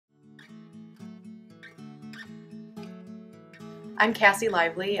I'm Cassie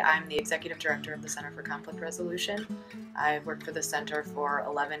Lively. I'm the Executive Director of the Center for Conflict Resolution. I've worked for the center for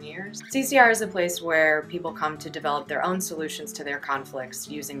 11 years. CCR is a place where people come to develop their own solutions to their conflicts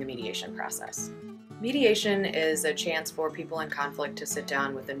using the mediation process. Mediation is a chance for people in conflict to sit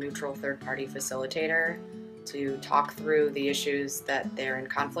down with a neutral third-party facilitator, to talk through the issues that they're in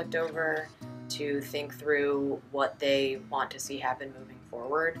conflict over, to think through what they want to see happen moving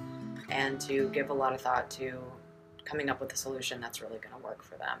forward, and to give a lot of thought to coming up with a solution that's really going to work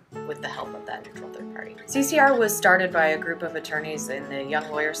for them with the help of that neutral third party. CCR was started by a group of attorneys in the Young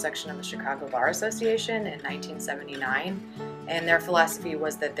Lawyers section of the Chicago Bar Association in 1979, and their philosophy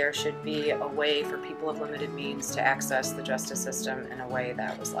was that there should be a way for people of limited means to access the justice system in a way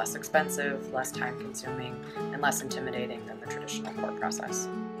that was less expensive, less time-consuming, and less intimidating than the traditional court process.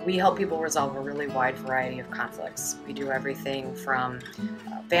 We help people resolve a really wide variety of conflicts. We do everything from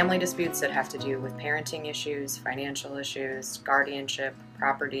family disputes that have to do with parenting issues, financial issues, guardianship,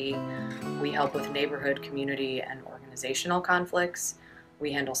 property. We help with neighborhood, community, and organizational conflicts.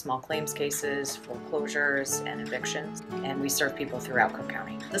 We handle small claims cases, foreclosures, and evictions, and we serve people throughout Cook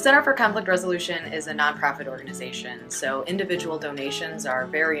County. The Center for Conflict Resolution is a nonprofit organization, so individual donations are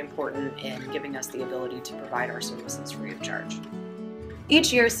very important in giving us the ability to provide our services free of charge.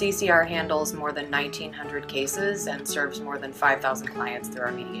 Each year, CCR handles more than 1,900 cases and serves more than 5,000 clients through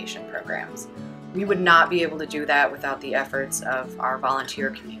our mediation programs. We would not be able to do that without the efforts of our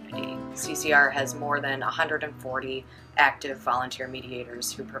volunteer community. CCR has more than 140 active volunteer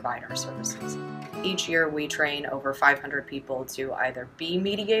mediators who provide our services. Each year, we train over 500 people to either be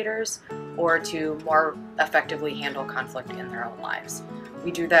mediators or to more effectively handle conflict in their own lives.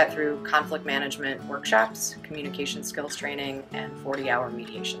 We do that through conflict management workshops, communication skills training, and 40-hour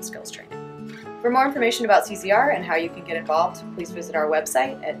mediation skills training. For more information about CCR and how you can get involved, please visit our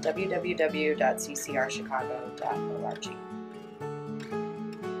website at www.ccrchicago.org.